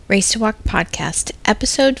Race to Walk Podcast,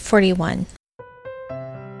 Episode 41.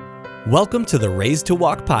 Welcome to the Raised to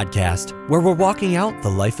Walk podcast, where we're walking out the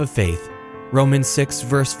life of faith. Romans 6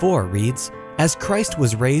 verse 4 reads, "As Christ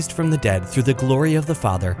was raised from the dead through the glory of the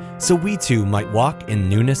Father, so we too might walk in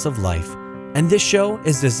newness of life." And this show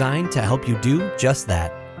is designed to help you do just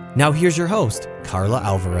that. Now here's your host, Carla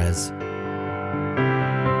Alvarez.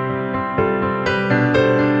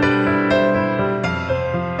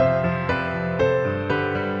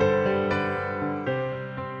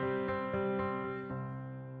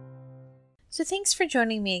 So thanks for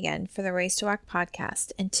joining me again for the Race to Walk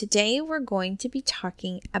podcast. And today we're going to be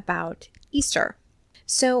talking about Easter.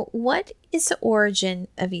 So what is the origin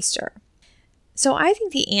of Easter? So I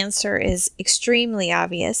think the answer is extremely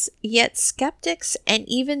obvious, yet skeptics and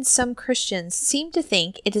even some Christians seem to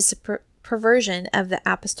think it is a perversion of the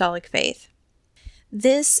apostolic faith.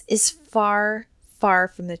 This is far, far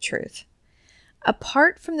from the truth.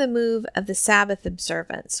 Apart from the move of the Sabbath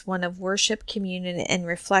observance, one of worship, communion, and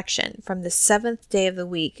reflection, from the seventh day of the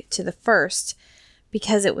week to the first,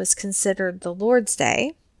 because it was considered the Lord's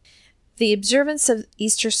Day, the observance of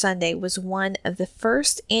Easter Sunday was one of the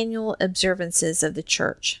first annual observances of the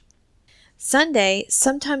Church. Sunday,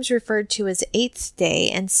 sometimes referred to as Eighth Day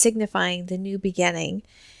and signifying the new beginning,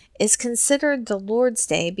 is considered the Lord's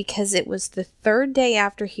Day because it was the third day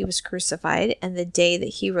after he was crucified and the day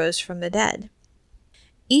that he rose from the dead.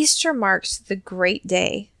 Easter marks the great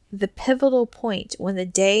day, the pivotal point when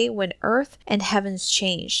earth and heavens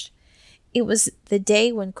changed. It was the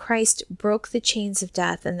day when Christ broke the chains of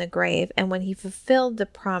death and the grave, and when he fulfilled the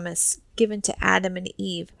promise given to Adam and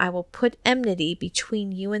Eve, "I will put enmity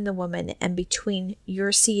between you and the woman, and between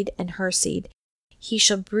your seed and her seed. He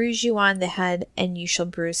shall bruise you on the head, and you shall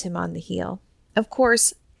bruise him on the heel." Of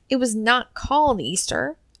course, it was not called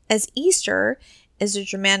Easter, as Easter is a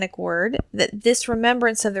Germanic word that this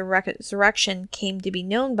remembrance of the resurrection came to be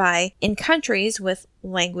known by in countries with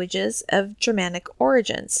languages of Germanic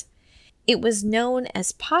origins. It was known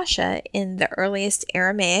as Pascha in the earliest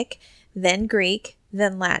Aramaic, then Greek,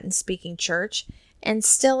 then Latin-speaking church, and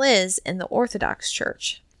still is in the Orthodox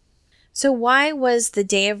Church. So why was the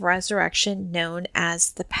day of resurrection known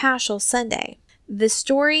as the Paschal Sunday? The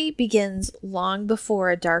story begins long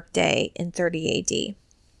before a dark day in 30 AD.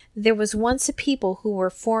 There was once a people who were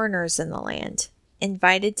foreigners in the land,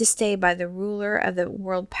 invited to stay by the ruler of the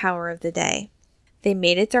world power of the day. They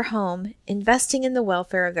made it their home, investing in the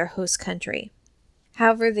welfare of their host country.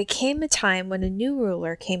 However, there came a time when a new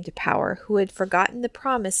ruler came to power who had forgotten the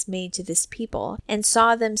promise made to this people and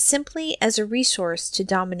saw them simply as a resource to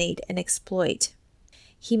dominate and exploit.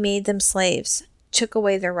 He made them slaves, took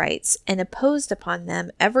away their rights, and imposed upon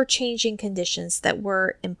them ever-changing conditions that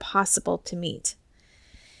were impossible to meet.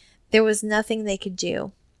 There was nothing they could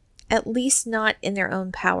do, at least not in their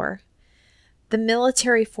own power. The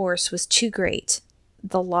military force was too great.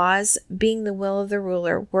 The laws, being the will of the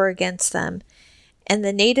ruler, were against them, and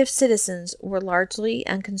the native citizens were largely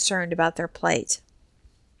unconcerned about their plight.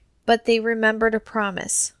 But they remembered a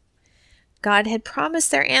promise. God had promised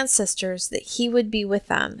their ancestors that he would be with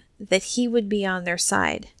them, that he would be on their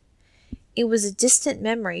side. It was a distant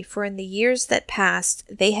memory, for in the years that passed,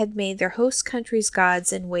 they had made their host country's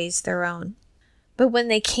gods and ways their own. But when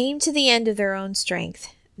they came to the end of their own strength,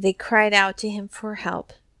 they cried out to him for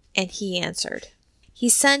help, and he answered. He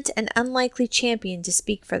sent an unlikely champion to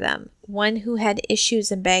speak for them, one who had issues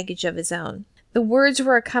and baggage of his own. The words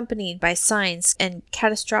were accompanied by signs and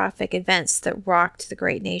catastrophic events that rocked the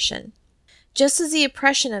great nation. Just as the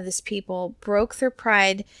oppression of this people broke their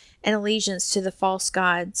pride and allegiance to the false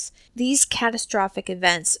gods, these catastrophic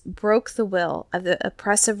events broke the will of the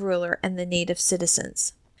oppressive ruler and the native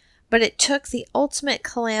citizens. But it took the ultimate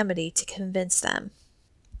calamity to convince them: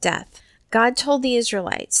 death. God told the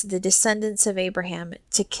Israelites, the descendants of Abraham,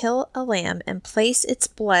 to kill a lamb and place its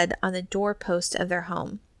blood on the doorpost of their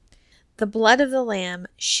home. The blood of the lamb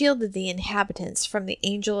shielded the inhabitants from the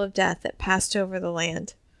angel of death that passed over the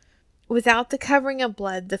land. Without the covering of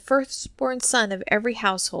blood, the firstborn son of every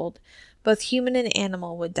household, both human and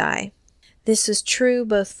animal, would die. This was true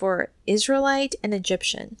both for Israelite and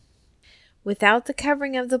Egyptian. Without the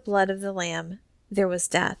covering of the blood of the lamb, there was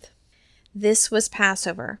death. This was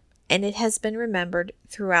Passover, and it has been remembered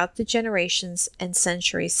throughout the generations and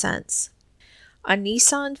centuries since. On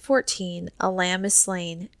Nisan 14, a lamb is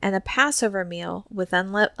slain, and a Passover meal with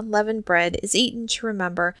unleavened bread is eaten to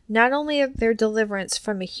remember not only their deliverance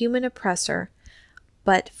from a human oppressor,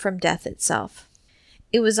 but from death itself.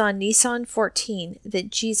 It was on Nisan 14 that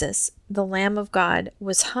Jesus, the Lamb of God,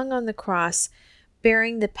 was hung on the cross,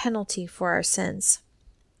 bearing the penalty for our sins.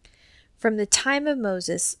 From the time of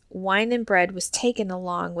Moses, wine and bread was taken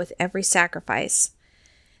along with every sacrifice.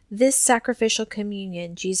 This sacrificial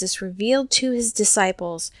communion Jesus revealed to his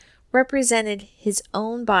disciples represented his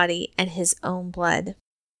own body and his own blood.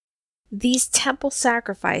 These temple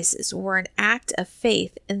sacrifices were an act of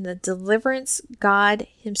faith in the deliverance God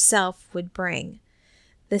himself would bring,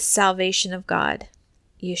 the salvation of God,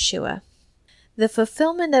 Yeshua. The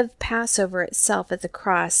fulfillment of Passover itself at the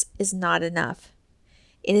cross is not enough.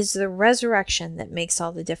 It is the resurrection that makes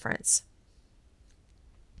all the difference.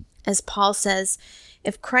 As Paul says,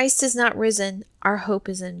 if Christ is not risen, our hope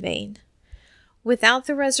is in vain. Without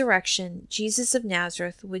the resurrection, Jesus of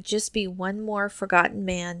Nazareth would just be one more forgotten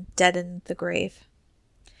man dead in the grave.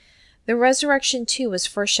 The resurrection, too, was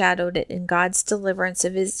foreshadowed in God's deliverance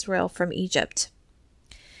of Israel from Egypt.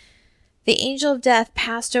 The angel of death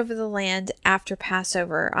passed over the land after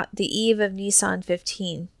Passover, on the eve of Nisan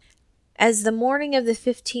 15. As the morning of the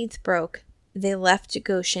 15th broke, they left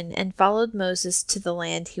Goshen and followed Moses to the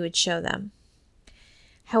land he would show them.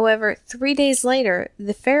 However, 3 days later,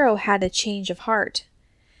 the Pharaoh had a change of heart.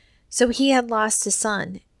 So he had lost a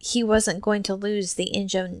son. He wasn't going to lose the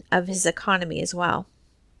engine of his economy as well.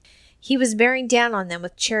 He was bearing down on them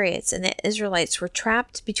with chariots, and the Israelites were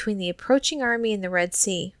trapped between the approaching army and the Red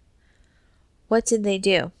Sea. What did they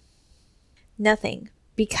do? Nothing,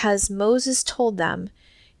 because Moses told them,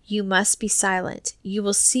 "You must be silent. You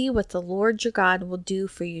will see what the Lord your God will do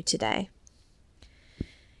for you today."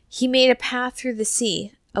 He made a path through the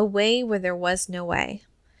sea, a way where there was no way.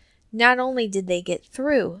 Not only did they get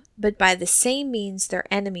through, but by the same means their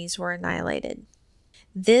enemies were annihilated.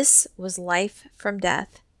 This was life from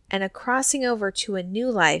death, and a crossing over to a new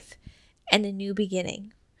life and a new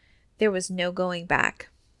beginning. There was no going back.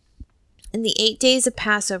 In the 8 days of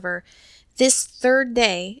Passover, this third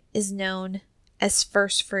day is known as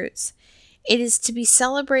first fruits. It is to be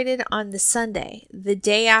celebrated on the Sunday, the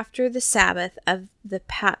day after the Sabbath of the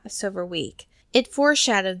Passover week. It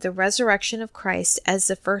foreshadowed the resurrection of Christ as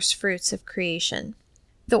the first fruits of creation.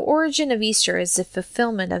 The origin of Easter is the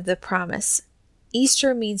fulfillment of the promise.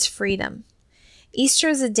 Easter means freedom. Easter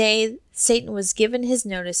is a day Satan was given his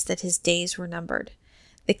notice that his days were numbered.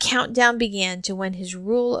 The countdown began to when his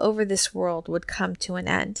rule over this world would come to an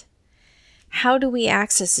end. How do we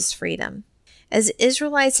access this freedom? As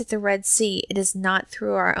Israelites at the Red Sea, it is not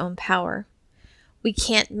through our own power. We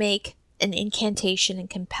can't make an incantation and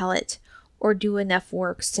compel it, or do enough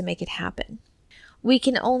works to make it happen. We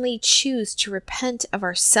can only choose to repent of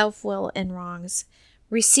our self-will and wrongs,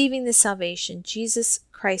 receiving the salvation Jesus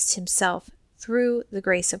Christ himself through the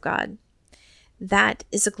grace of God. That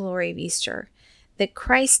is the glory of Easter, that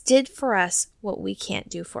Christ did for us what we can't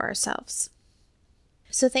do for ourselves.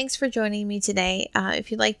 So thanks for joining me today.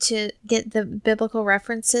 If you'd like to get the biblical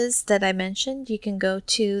references that I mentioned, you can go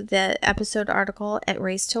to the episode article at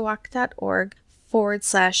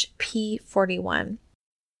raisedtowalk.org/P41.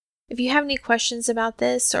 If you have any questions about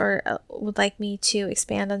this or would like me to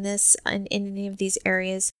expand on this in any of these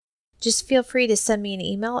areas, just feel free to send me an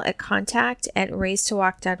email at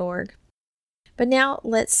contact@raisedtowalk.org. But now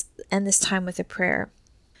let's end this time with a prayer.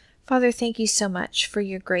 Father, thank you so much for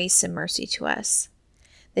your grace and mercy to us.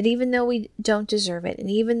 That even though we don't deserve it, and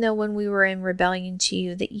even though when we were in rebellion to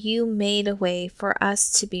you, that you made a way for us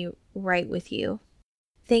to be right with you.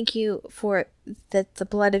 Thank you for that the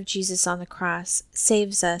blood of Jesus on the cross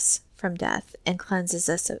saves us from death and cleanses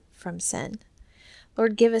us from sin.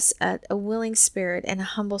 Lord, give us a willing spirit and a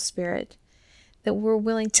humble spirit, that we're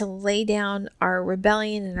willing to lay down our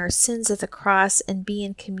rebellion and our sins at the cross and be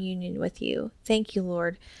in communion with you. Thank you,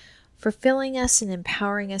 Lord, for filling us and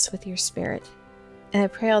empowering us with your spirit. And I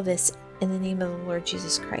pray all this in the name of the Lord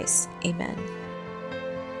Jesus Christ. Amen.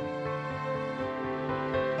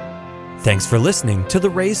 Thanks for listening to the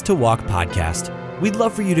Raised to Walk podcast. We'd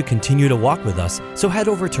love for you to continue to walk with us, so head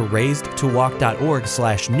over to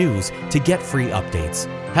raisedtowalk.org/news to get free updates.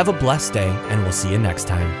 Have a blessed day, and we'll see you next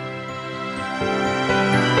time.